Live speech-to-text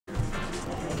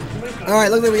All right,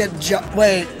 look like we got John.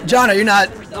 Wait, John, are you not?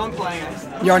 No, I'm playing.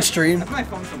 You're on stream. I have my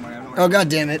phone somewhere. Oh god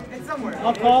damn it! It's somewhere.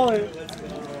 I'll call it.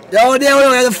 Oh damn it!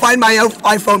 I have to find my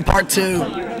iPhone part 2.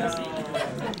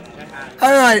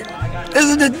 All right, this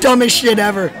is the dumbest shit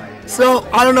ever. So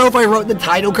I don't know if I wrote the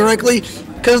title correctly,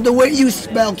 because the way you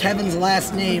spell Kevin's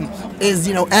last name is,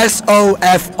 you know,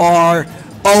 Sofronas.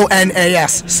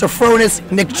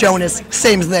 Sofronas, Nick Jonas,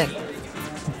 same thing.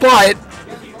 But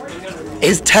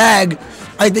his tag,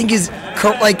 I think, is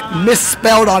like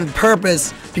misspelled on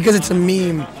purpose because it's a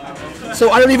meme. So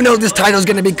I don't even know if this title is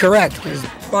going to be correct.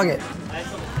 Fuck it.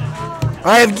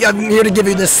 I'm here to give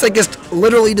you the sickest,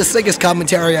 literally the sickest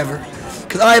commentary ever.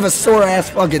 Because I have a sore ass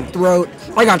fucking throat.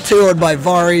 I got 2'd by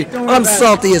Vari. I'm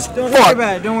salty as fuck. Don't worry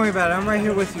about it. Don't worry about it. I'm right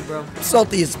here with you, bro.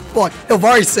 Salty as fuck. Yo,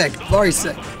 Vari's sick. Vari's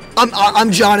sick.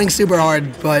 I'm Johning super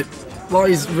hard, but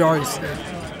Vari's sick.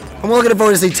 I'm looking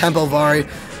forward to see Tempo Vari.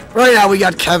 Right now we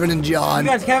got Kevin and John. We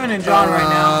got Kevin and John right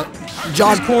now.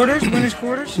 John quarters? Winners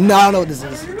quarters? No, I don't know what this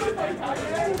is.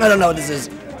 I don't know what this is.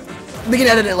 We can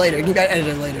edit it later. You can edit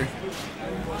it later.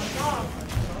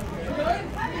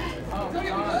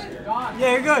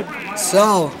 Yeah, you're good.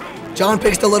 So, John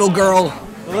picks the little girl.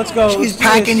 Well, let's go. She's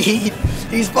packing heat.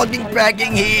 He's fucking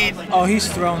packing heat. Oh, he's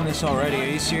throwing this already. Are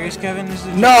you serious, Kevin? This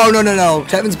is No.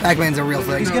 Kevin's Pac-Man's a real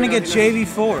thing. He's gonna get JV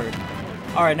forward.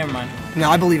 All right, never mind. No,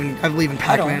 I believe in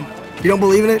Pac-Man. You don't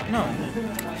believe in it? No.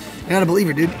 You're not a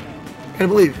believer, dude. You gotta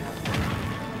believe.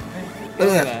 Look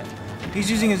at that. He's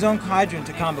using his own hydrant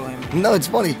to combo him. No, it's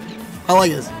funny. I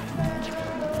like this.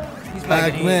 He's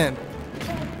Pac-Man.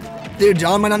 Dude,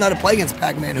 John might not know how to play against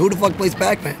Pac-Man. Who the fuck plays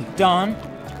Pac-Man? Don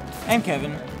and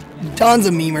Kevin. Don's a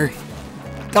memer.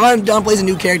 Don plays a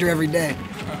new character every day.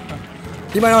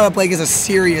 He might know how to play against a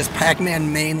serious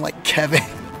Pac-Man main like Kevin.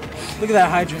 Look at that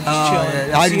hydrant just chilling.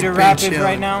 Yeah, Cedar Rapids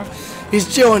right now.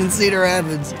 He's chilling in Cedar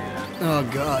Rapids. Oh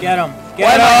god. Get him.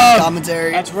 Get him.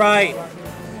 Commentary. That's right.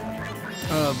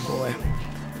 Oh boy.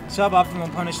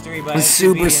 Suboptimal punish 3 by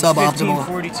super SCB suboptimal.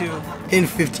 1542. In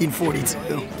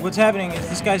 1542. What's happening is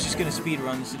this guy's just gonna speed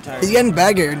run this entire. He's getting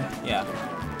baggered. Yeah.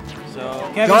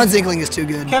 So John's Inkling is too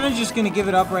good. Kevin's just gonna give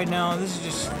it up right now. This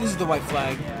is the white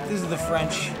flag. This is the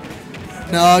French.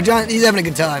 No, John, he's having a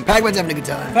good time. Pac-Man's having a good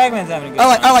time. Pac-Man's having a good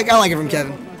time. I like it from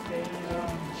Kevin.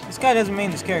 This guy doesn't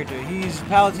main this character. He's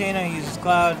Palutena, he uses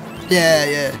Cloud.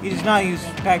 Yeah. He does not use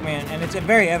Pac-Man, and it's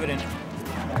very evident.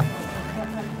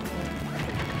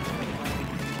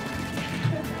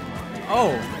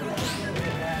 Oh.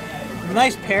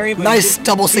 Nice parry, but nice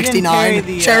double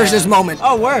 69. Cherish this moment.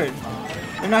 Oh, word.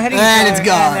 They're not hitting and it's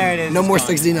gone. And there it is. No more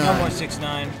 69. No more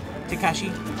 69.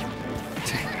 Takashi.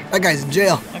 That guy's in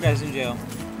jail. That guy's in jail.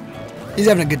 He's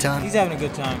having a good time. He's having a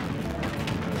good time.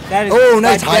 That is. Oh,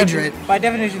 nice hydrant. By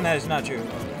definition, that is not true.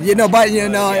 Yeah, no,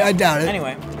 I doubt it.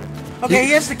 Anyway. Okay,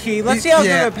 he has the key. Let's see how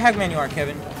good a Pac-Man you are,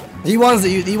 Kevin. He wants to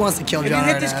kill John. If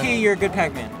you hit this key, you're a good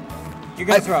Pac-Man. You're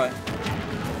gonna throw it.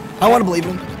 I want to believe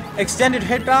him. Extended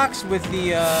hitbox with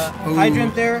the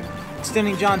hydrant there,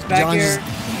 extending John's back air,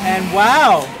 and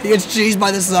wow! He gets cheesed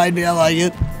by the side B. I like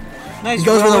it. Nice. He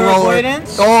goes for the roller.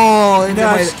 Avoidance. Oh,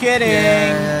 just kidding.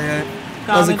 Yeah.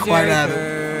 Doesn't quite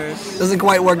happen. Doesn't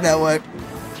quite work that way.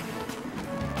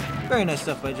 Very nice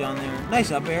stuff by John there.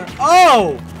 Nice up air.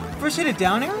 Oh! First hit it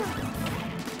down air?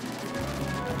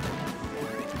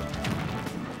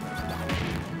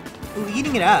 Ooh,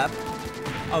 eating it up.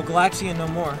 Oh, Galaxian no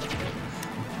more.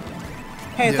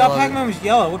 Hey, I thought Pac-Man was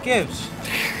yellow. What gives?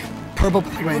 Purple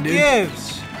Pac-Man, dude. What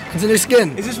gives? It's a new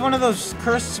skin. Is this one of those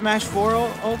cursed Smash 4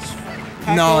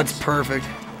 ults? No, it's perfect.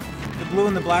 The blue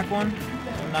and the black one?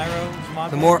 Nairo,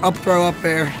 the more up throw up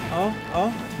air.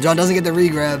 Oh. John doesn't get the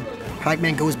re-grab.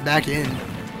 Pac-Man goes back in.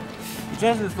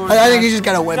 I think he just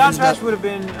got a weapon. John Smash would have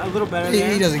been a little better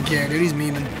there. He doesn't care, dude. He's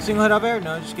memeing. Single head up air?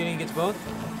 No, just kidding. He gets both.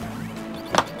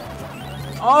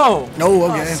 Oh! No,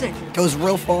 okay. Goes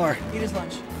real far. Eat his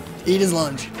lunch. Eat his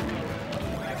lunch.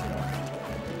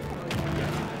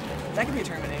 That could be a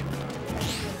Terminator.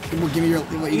 Give me your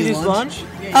eat his lunch?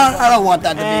 Yeah, I don't want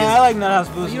that to be. I like Nuthouse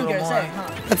Boost a little more. Say, huh?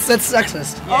 That's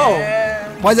sexist.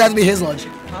 Yeah. Oh. Why does it have to be his lunch?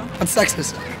 Huh? That's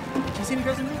sexist. You see any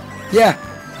girls in there? Yeah.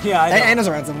 Yeah, I know. Anna's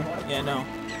around somewhere. Yeah, no.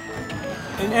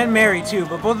 And Mary too,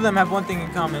 but both of them have one thing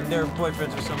in common. They're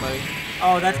boyfriends with somebody.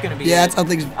 Oh, that's gonna be. Yeah, that's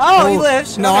something. Oh, he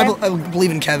lives. No, okay. I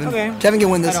believe in Kevin. Okay. Kevin can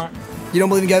win this. I don't. You don't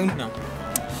believe in Kevin? No.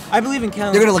 I believe in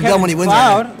Kevin. You're gonna look dumb when he wins.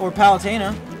 Cloud or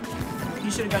Palutena.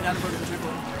 You should have gone down the road to the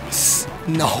triple.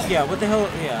 No. Yeah. What the hell?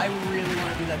 Yeah. I really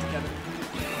want to do that to Kevin.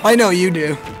 I know you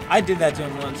do. I did that to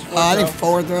him once. I think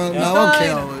forward throw. Yeah. No,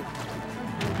 okay.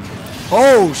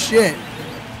 Oh shit.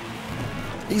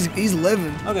 He's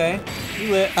living. Okay. He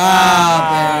lit.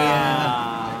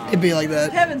 It'd be like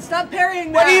that. Kevin, stop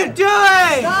parrying What that. are you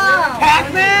doing? Stop.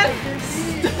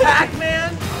 Pac-Man?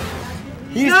 Pac-Man?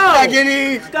 He's No. fucking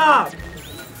E. Stop.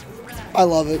 I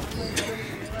love it.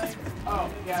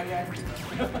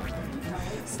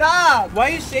 Stop. Why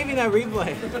are you saving that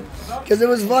replay? Because it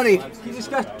was funny. He just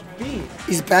got beat.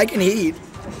 He's packing heat.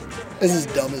 This is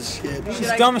dumb as shit. This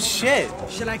is dumb as shit.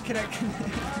 Should I connect?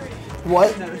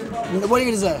 What? What are you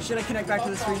gonna say? Should I connect back to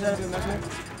the screen that I've been measuring?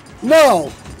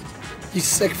 No! You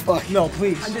sick fuck. No,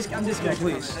 please. I'm just Yeah,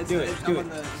 please. Do it. Do it.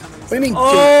 What do you mean?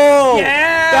 Oh!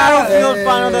 Yeah! Battlefield Hey.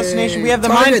 Final Destination. We have the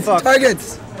Targets, mindfuck.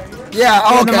 Targets. Yeah,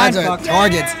 oh, the okay, that's mindfuck. right.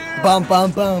 Targets. Bum,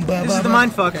 bum, bum, bum, This is the bum.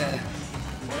 mindfuck.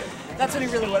 That's what he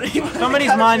really wanted. He wanted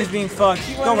Somebody's to mind is being fucked.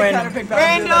 Go wanted to random. counterpick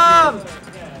Battlefield. Random!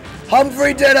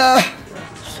 Humphrey dinner.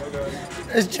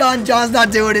 It's John. John's not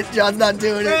doing it. John's not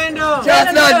doing it. Random!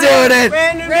 John's not doing it.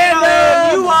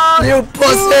 Random! You won! You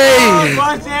pussy.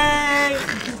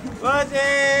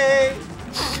 Pussy!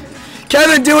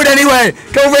 Kevin, do it anyway.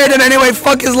 Go random anyway.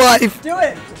 Fuck his life. Do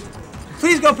it.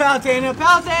 Please go Palutena!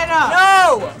 Palutena!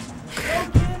 No.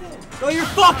 Go your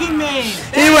fucking main!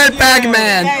 He went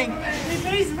Pac-Man.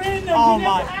 Oh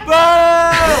my.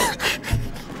 Boo!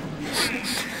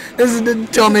 This is the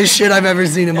dumbest shit I've ever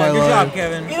seen in my Good life. job,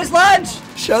 Kevin. Eat his lunch.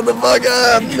 Shut the fuck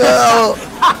up. No.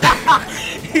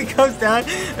 He goes down,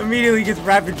 immediately gets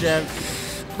rapid jab.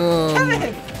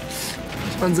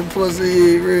 John's a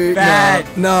pussy. Bad.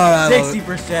 No, I love it.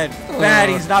 60%. Bad,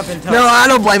 he's not been touched. No, I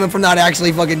don't blame him for not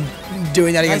actually fucking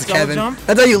doing that against double Kevin. jump.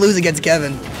 That's how you lose against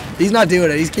Kevin. He's not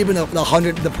doing it. He's keeping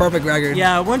the perfect record.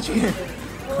 Yeah, once you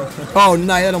Oh,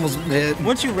 nice. That almost hit.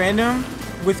 random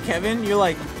with Kevin, you're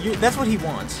like, that's what he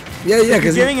wants. Yeah, yeah, You're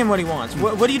because giving him what he wants.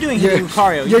 What are you doing here, You're-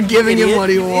 Lucario? you're giving him idiot? what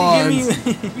he You're giving wants.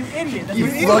 me- You idiot. That's you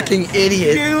what he fucking You're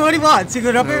idiot. giving him what he wants. You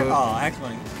good up here? Oh,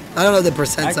 excellent. I don't know the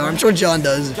percents are. I'm sure John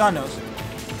does. John knows.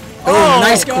 Oh,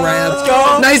 nice grab. Let's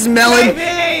go. Nice melon.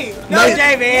 JV! No, Nice-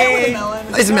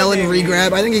 JV! Nice melon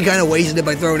re-grab. I think he kind of wasted it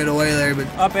by throwing it away there, but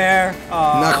Up air.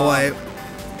 not quite.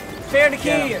 Fair to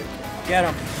Get key. him. Get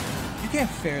him. You can't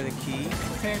fair the key.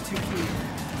 Fair to key.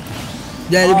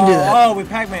 Yeah, you can do that. Oh, with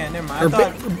Pac-Man. Never mind. I Or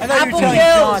thought you were Apple telling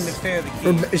kills. John to fair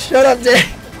the key. Shut up, Dave.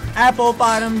 Apple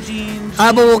bottom jeans.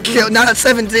 Apple will kill. Not at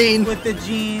 17. With the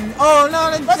jeans. Oh,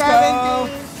 no, the Let's go.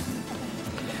 17.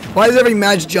 Why is every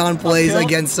match John plays Uphill?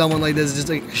 against someone like this just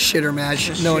a shitter match?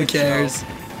 It's a No one shit cares.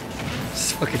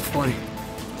 It's fucking funny.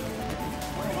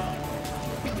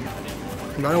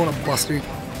 I don't want to bust her.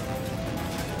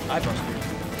 I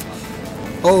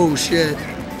busted. Oh shit.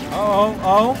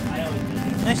 Oh.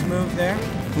 Nice move there.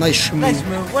 Nice schmoo. Nice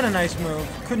move. What a nice move.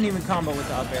 Couldn't even combo with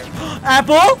the up air.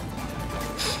 Apple?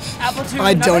 Apple to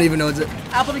I another? don't even know what's it.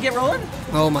 Apple to get rolling.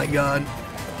 Oh my god.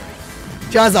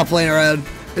 John's not playing around.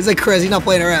 It's like Chris, he's not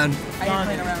playing around. I ain't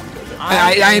playing around.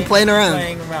 I ain't playing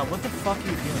around. What the fuck are you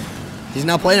doing? He's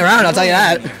not playing around, I'll tell you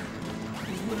that.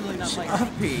 He's literally not playing.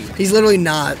 Uppy. He's literally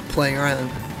not playing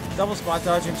around. Double spot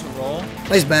dodge into roll.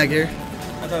 Nice back here.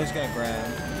 I thought he was gonna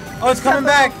grab. Oh, it's coming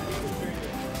back.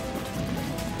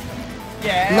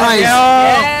 Yeah. Nice.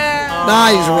 Yeah.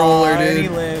 Nice roller, And he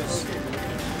dude. lives.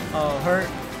 Oh, hurt.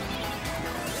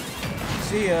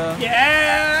 See ya.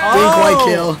 Yeah. Didn't quite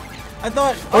kill. I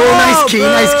thought. Oh, nice key,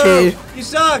 nice boo! key. You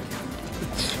suck.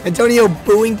 Antonio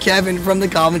booing Kevin from the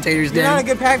commentators You're not a den.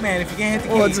 good Pac-Man if you can't hit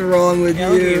the key. What's wrong with Yeah,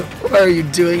 look at you? you. Why are you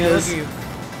doing Yeah, look this? at you.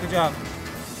 Good job.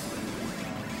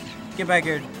 Get back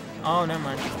here. Oh, never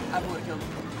mind. Apple would have killed him.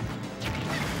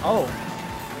 Oh.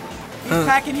 He's Uh.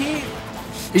 packing heat.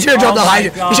 You should have dropped the Oh my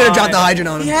hydrant. You should have dropped the God. hydrant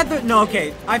on He him. had the no.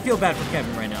 Okay, I feel bad for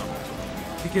Kevin right now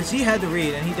because he had the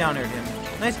read and he down aired him.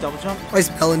 Nice double jump. Nice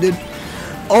melon, dude.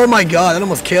 Oh my god, that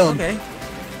almost killed. Okay.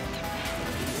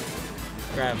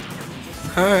 Grab.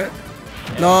 Alright.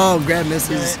 No, grab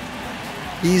misses.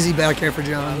 Easy back air for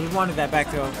John. He wanted that back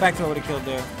throw. Back throw would have killed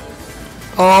there.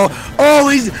 Oh,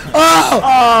 he's.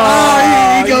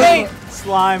 Oh! He goes. Bait.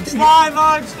 Slime. Slime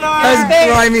monster. That's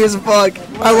grimy as fuck.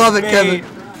 I love it, Kevin.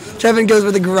 Kevin goes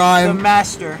with the The grime.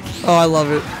 master. Oh, I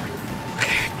love it.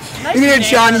 You hear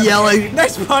John yelling.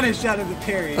 Nice punish out of the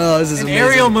parry. Oh, this is An amazing.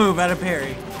 aerial move out of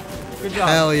parry. Good job.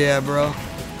 Hell yeah, bro.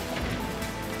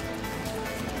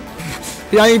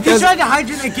 Yeah, he He does. tried to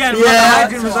hydrant again. but Yeah, the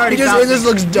hydrant was already it just bouncing.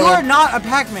 looks You are dumb. not a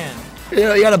Pac-Man.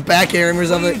 You gotta back air him or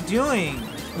What are you something. doing?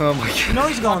 Oh my You god. know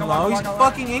he's going low. He's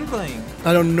fucking Inkling.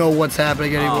 I don't know what's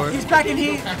happening anymore. He's back in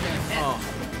heat.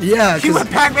 Yeah, He 'cause-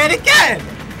 went Pac-Man again.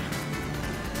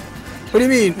 what do you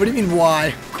mean? What do you mean, why?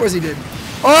 Of course he did.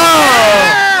 Oh!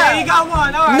 Yeah, you got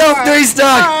one. All right. No, all right. three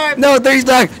stuck. All right. No, three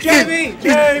stuck. JV,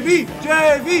 JV,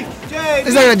 JV, JV.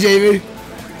 It's not a JV.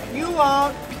 You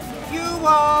won't. You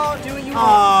won't. Do what you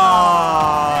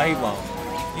Oh, he won't.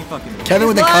 He fucking. Kevin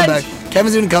with the Lunch. comeback.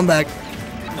 Kevin's doing a comeback.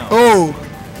 No. Oh.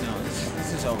 No,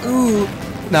 this is over. Ooh.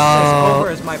 This No.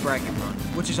 over is my bracket run,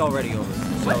 which is already over.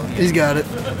 So yeah, He's got it.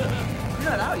 You're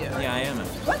not out yet. yeah I am.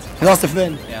 He lost to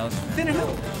Finn. Yeah, let's Finn and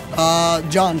who?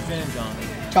 John. Finn and John.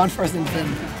 John first and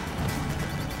Finn.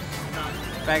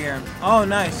 Back air. Oh,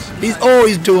 nice. He's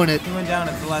doing it. He went down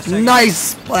at the last second. Nice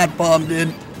splat bomb,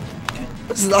 dude.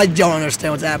 I don't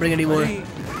understand what's happening anymore.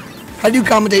 How do you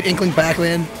commentate Inkling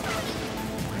Pac-Man?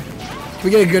 Can we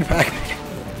get a good Pac-Man?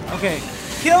 Okay.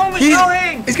 Kill him with no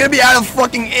ink! He's gonna be out of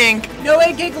fucking ink. No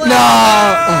ink left.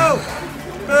 No.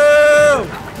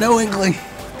 Boo! No Inkling.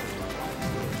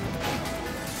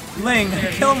 Ling.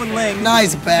 Kill him with Ling.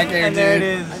 Nice back air, And there it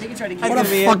dude. is. I think he tried to That's What a gonna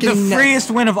be it. fucking The freest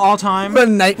win of all time. What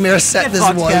a nightmare set Get this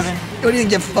fucked, was. Kevin. What do you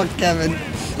get fucked, Kevin?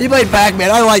 He played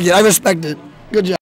Pac-Man. I like it. I respect it. Good job.